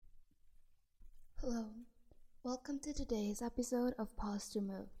Hello, welcome to today's episode of Pause to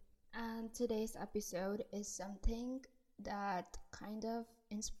Move. And today's episode is something that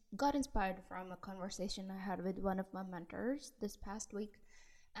got inspired from a conversation I had with one of my mentors this past week.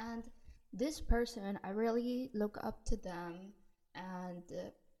 And this person, I really look up to them, and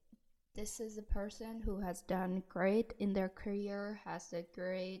this is a person who has done great in their career, has a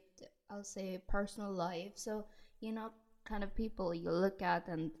great, I'll say, personal life. So, kind of people you look at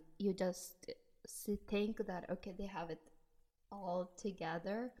and you just think that, okay, they have it all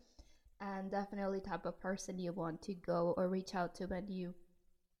together, and definitely type of person you want to go or reach out to when you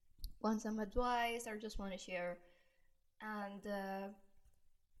want some advice or just want to share. And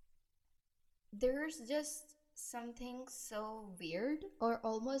there's just something so weird or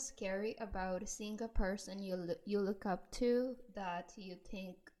almost scary about seeing a person you look up to, that you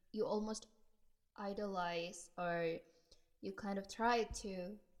think you almost idolize, or you kind of try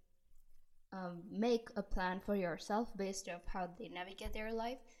to make a plan for yourself based off how they navigate their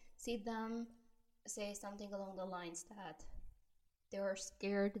life. See them say something along the lines that they're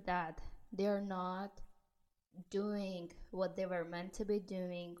scared that they're not doing what they were meant to be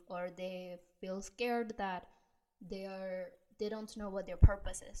doing, or they feel scared that they don't know what their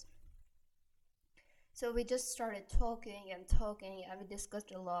purpose is. So we just started talking and talking, and we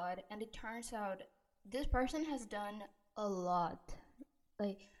discussed a lot, and it turns out this person has done a lot.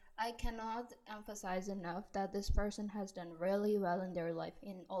 Like, I cannot emphasize enough that this person has done really well in their life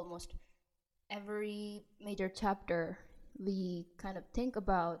in almost every major chapter we kind of think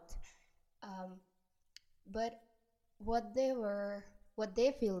about. Um, but what they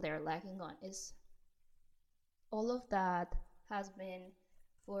feel they're lacking on is all of that has been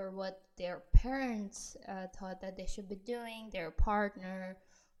for what their parents thought that they should be doing, their partner,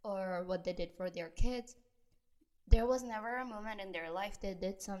 or what they did for their kids. There was never a moment in their life they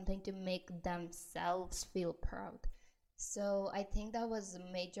did something to make themselves feel proud. So I think that was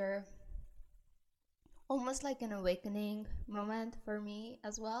a major, almost like an awakening moment for me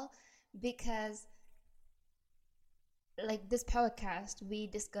as well, because like this podcast, we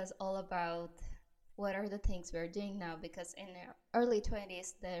discuss all about what are the things we're doing now, because in our early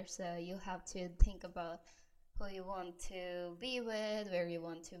 20s there's you have to think about who you want to be with, where you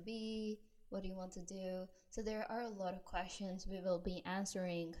want to be, what do you want to do. So there are a lot of questions we will be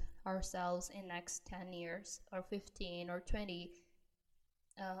answering ourselves in next 10 years or 15 or 20.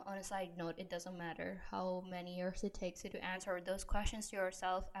 On a side note, it doesn't matter how many years it takes you to answer those questions to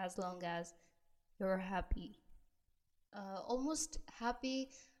yourself, as long as you're happy. Almost happy,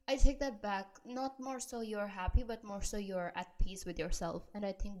 I take that back. Not more so you're happy, but more so you're at peace with yourself. And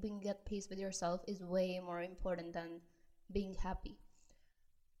I think being at peace with yourself is way more important than being happy.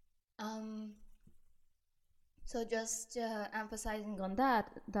 Um, so just emphasizing on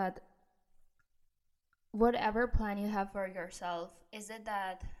that whatever plan you have for yourself, is it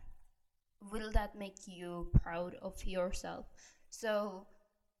that will that make you proud of yourself? So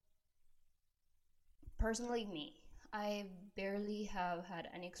personally, me, I barely have had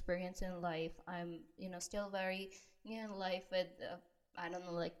any experience in life. I'm, still very new in life with, I don't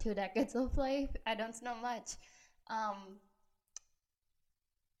know, like 2 decades of life. I don't know much. Um,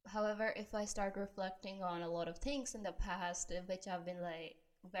 However, if I start reflecting on a lot of things in the past, which I've been like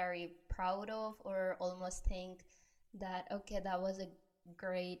very proud of, or almost think that, okay, that was a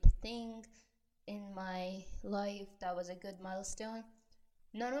great thing in my life, that was a good milestone,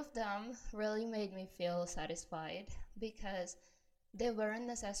 none of them really made me feel satisfied, because they weren't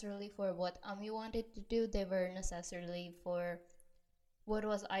necessarily for what Ami wanted to do. They were necessarily for what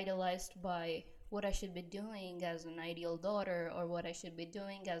was idolized by what I should be doing as an ideal daughter, or what I should be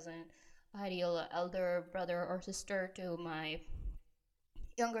doing as an ideal elder brother or sister to my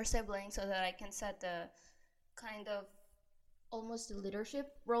younger sibling, so that I can set the kind of almost a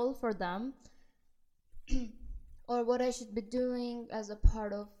leadership role for them, or what I should be doing as a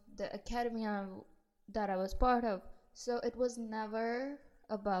part of the academy that I was part of. So it was never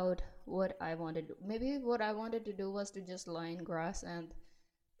about what I wanted to do. Maybe what I wanted to do was to just lie in grass and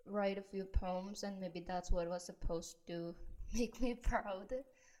write a few poems, and maybe that's what was supposed to make me proud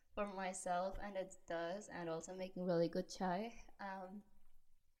for myself, and it does, and also making really good chai.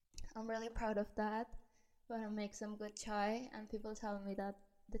 I'm really proud of that when I make some good chai and people tell me that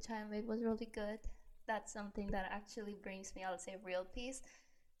the chai I made was really good. That's something that actually brings me, I'll say, real peace.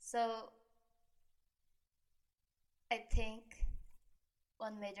 So I think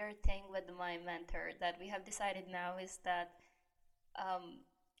one major thing with my mentor that we have decided now is that um,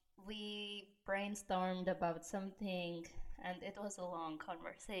 we brainstormed about something, and it was a long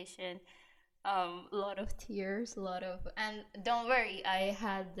conversation. A lot of tears, a lot of, and don't worry, I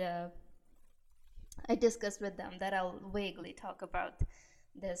had I discussed with them that I'll vaguely talk about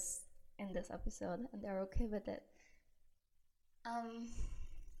this in this episode, and they're okay with it. Um,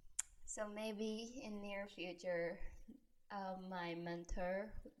 so maybe in near future, my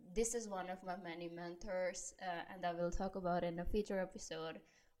mentor. This is one of my many mentors, and I will talk about in a future episode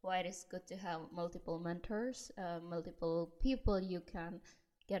why it is good to have multiple mentors, multiple people you can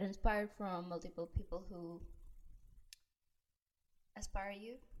get inspired from, multiple people who aspire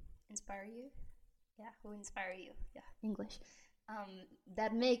you, inspire you, yeah, who inspire you, yeah, English,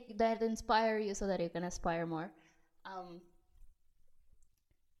 that inspire you so that you can aspire more. Um,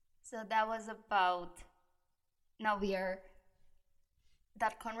 so that was about. Now we are.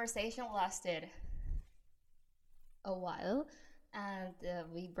 That conversation lasted a while, and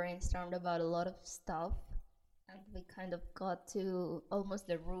we brainstormed about a lot of stuff, and we kind of got to almost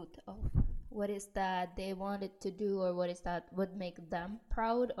the root of what is that they wanted to do, or what is that would make them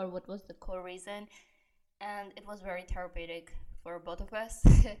proud, or what was the core reason. And it was very therapeutic for both of us.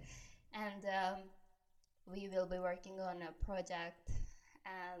 And we will be working on a project,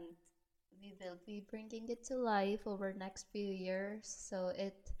 and we will be bringing it to life over the next few years. So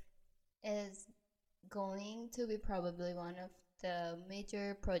it is going to be probably one of the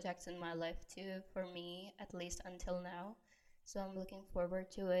major projects in my life too, for me, at least until now. So I'm looking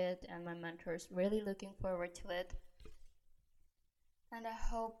forward to it, and my mentor's really looking forward to it. And I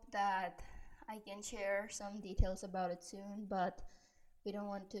hope that I can share some details about it soon, but we don't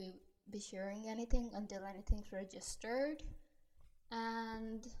want to be sharing anything until anything's registered.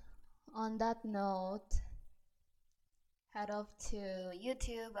 And on that note, head off to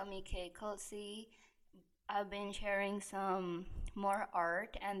YouTube, Amike Kulsi. I've been sharing some more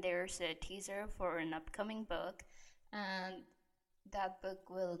art, and there's a teaser for an upcoming book, and that book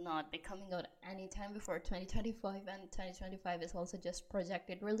will not be coming out anytime before 2025, and 2025 is also just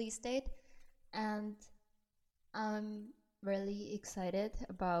projected release date. And I'm really excited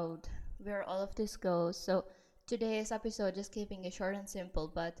about where all of this goes. So today's episode, just keeping it short and simple,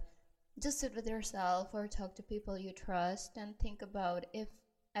 but just sit with yourself or talk to people you trust and think about if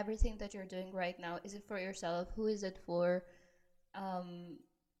everything that you're doing right now, is it for yourself, who is it for, um,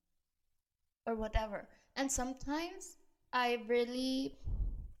 or whatever. And sometimes I really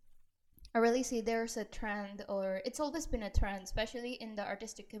I really see there's a trend, or it's always been a trend, especially in the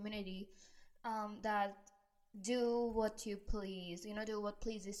artistic community, that do what you please, do what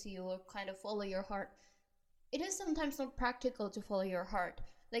pleases you, or kind of follow your heart. It is sometimes not practical to follow your heart.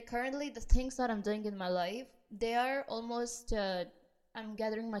 Like currently, the things that I'm doing in my life, they are almost, I'm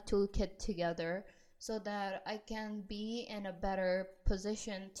gathering my toolkit together so that I can be in a better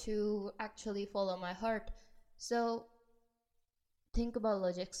position to actually follow my heart. So think about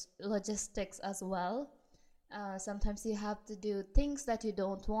logistics as well. Sometimes you have to do things that you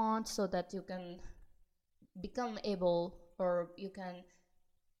don't want so that you can become able, or you can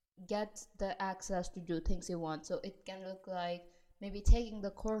get the access to do things you want. So it can look like maybe taking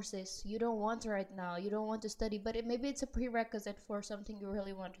the courses you don't want right now, you don't want to study, but maybe it's a prerequisite for something you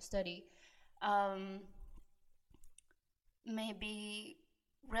really want to study. Um, Maybe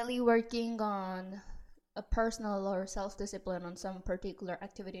really working on a personal or self discipline on some particular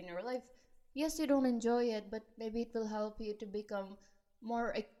activity in your life. Yes, you don't enjoy it, but maybe it will help you to become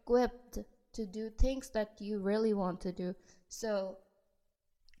more equipped to do things that you really want to do. So,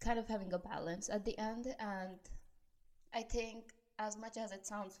 kind of having a balance at the end. And I think, as much as it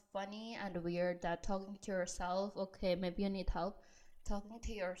sounds funny and weird that talking to yourself, okay, maybe you need help, talking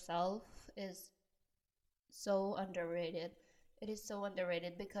to yourself is so underrated. It is so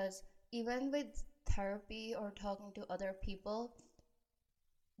underrated because even with therapy or talking to other people,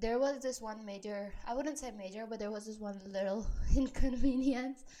 there was this one major, I wouldn't say major, but there was this one little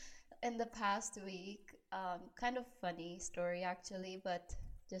inconvenience in the past week. Kind of funny story actually, but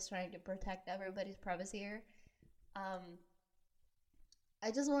just trying to protect everybody's privacy here. Um,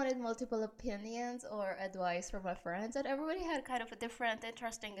 I just wanted multiple opinions or advice from my friends, and everybody had kind of a different,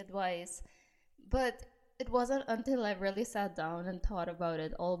 interesting advice. But it wasn't until I really sat down and thought about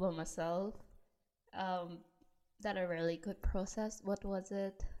it all by myself, um, that I really could process what was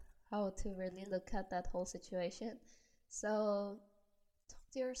it, how to really look at that whole situation. So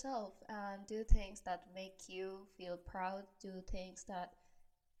talk to yourself and do things that make you feel proud, do things that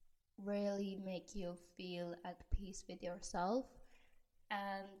really make you feel at peace with yourself.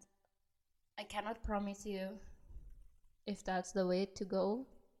 And I cannot promise you if that's the way to go,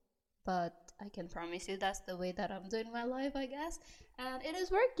 but I can promise you that's the way that I'm doing my life, I guess. And it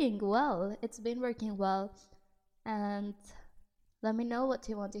is working well. It's been working well. And let me know what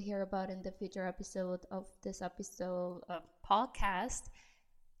you want to hear about in the future episode of this episode of podcast.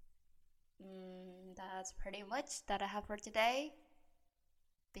 that's pretty much that I have for today.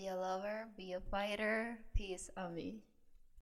 Be a lover, be a fighter. Peace, Ami.